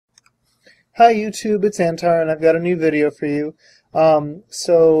Hi YouTube, it's Antar, and I've got a new video for you.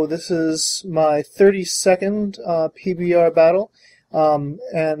 So this is my 32nd PBR battle,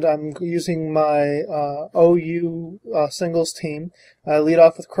 and I'm using my OU singles team. I lead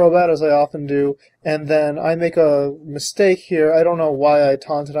off with Crobat, as I often do, and then I make a mistake here. I don't know why I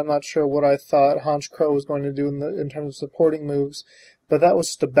taunted. I'm not sure what I thought Honchkrow was going to do in terms of supporting moves, but that was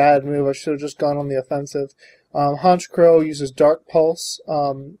just a bad move. I should have just gone on the offensive. Honchkrow uses Dark Pulse,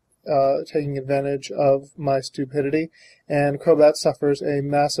 taking advantage of my stupidity, and Crobat suffers a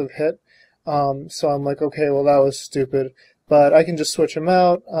massive hit. So I'm like, okay, well that was stupid, but I can just switch him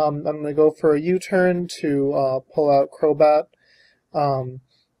out. I'm going to go for a U-turn to pull out Crobat.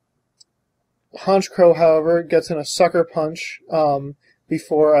 Honchkrow, however, gets in a sucker punch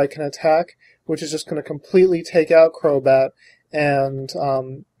before I can attack, which is just going to completely take out Crobat, and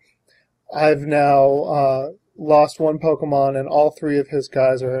I've now lost one Pokemon, and all three of his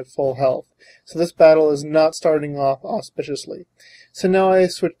guys are at full health. So this battle is not starting off auspiciously. So now I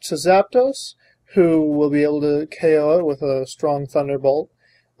switch to Zapdos, who will be able to KO it with a strong Thunderbolt.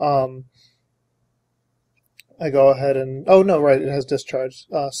 I go ahead and... oh, no, right, it has Discharge.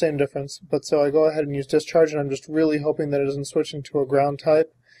 Same difference. But so I go ahead and use Discharge, and I'm just really hoping that it doesn't switch into a Ground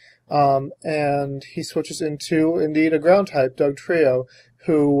type. And he switches into, indeed, a Ground type, Dugtrio,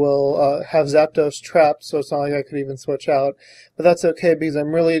 who will have Zapdos trapped, so it's not like I could even switch out. But that's okay, because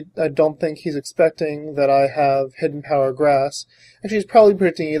I don't think he's expecting that I have Hidden Power Grass. Actually, he's probably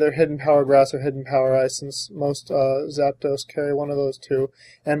predicting either Hidden Power Grass or Hidden Power Ice, since most Zapdos carry one of those two,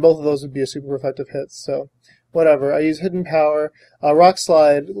 and both of those would be a super effective hit, so whatever. I use Hidden Power. Rock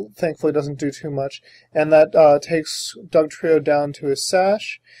Slide, thankfully, doesn't do too much, and that takes Dugtrio down to his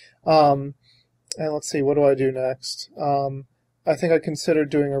Sash. And let's see, what do I do next? I think I considered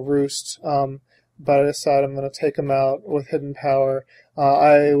doing a Roost, but I decided I'm going to take him out with Hidden Power.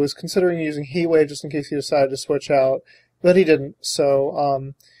 I was considering using Heat Wave just in case he decided to switch out, but he didn't.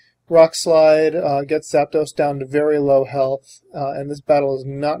 So Rock Slide gets Zapdos down to very low health, and this battle is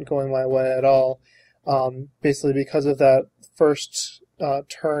not going my way at all, basically because of that first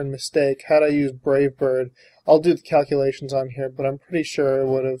turn mistake. Had I used Brave Bird, I'll do the calculations on here, but I'm pretty sure it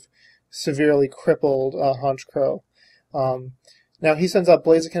would have severely crippled Honchkrow. Now he sends out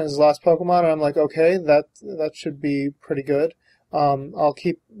Blaziken as his last Pokemon, and I'm like, okay, that should be pretty good. I'll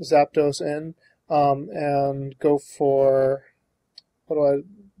keep Zapdos in, and go for... what do I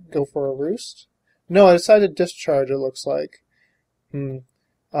go for, a Roost? No, I decided Discharge, it looks like.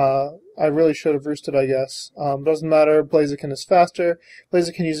 I really should have roosted, I guess. Doesn't matter, Blaziken is faster.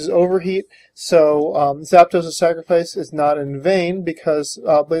 Blaziken uses Overheat, so Zapdos' sacrifice is not in vain, because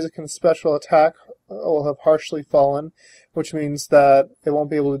Blaziken's special attack will have harshly fallen, which means that it won't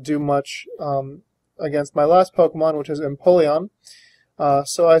be able to do much against my last Pokemon, which is Empoleon.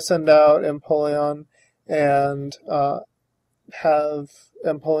 So I send out Empoleon and have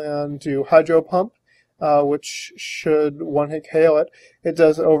Empoleon do Hydro Pump, which should one-hit KO it. It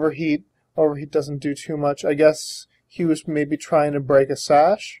does Overheat. Overheat doesn't do too much. I guess he was maybe trying to break a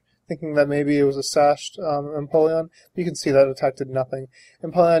Sash, thinking that maybe it was a sashed Empoleon. You can see that attack did nothing.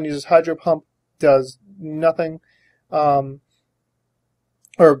 Empoleon uses Hydro Pump, does nothing, or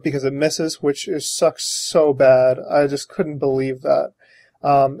because it misses, which sucks so bad. I just couldn't believe that.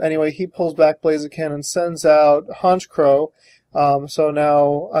 Anyway, he pulls back Blaziken and sends out Honchkrow. So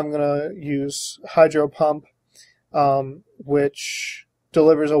now I'm going to use Hydro Pump, which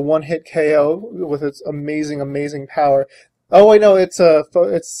delivers a one-hit KO with its amazing power. Oh wait, no, it's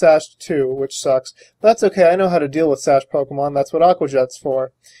Sash 2, which sucks. But that's okay, I know how to deal with Sash Pokemon. That's what Aqua Jet's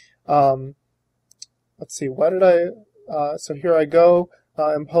for. Let's see, why did so here I go.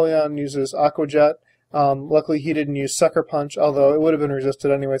 Empoleon uses Aqua Jet. Luckily he didn't use Sucker Punch, although it would have been resisted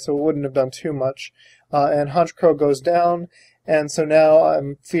anyway, so it wouldn't have done too much. And Honchkrow goes down, and so now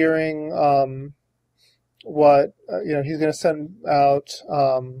I'm fearing he's going to send out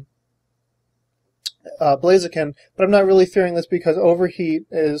Blaziken, but I'm not really fearing this because Overheat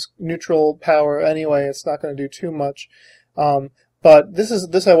is neutral power anyway. It's not going to do too much. But this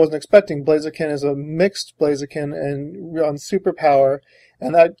I wasn't expecting. Blaziken is a mixed Blaziken and on superpower,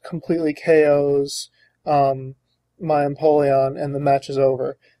 and that completely KOs my Empoleon, and the match is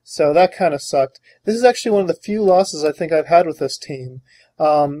over. So that kind of sucked. This is actually one of the few losses I think I've had with this team.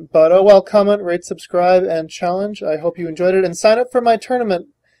 But oh well, comment, rate, subscribe, and challenge. I hope you enjoyed it, and sign up for my tournament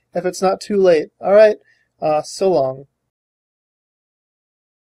if it's not too late. Alright, so long.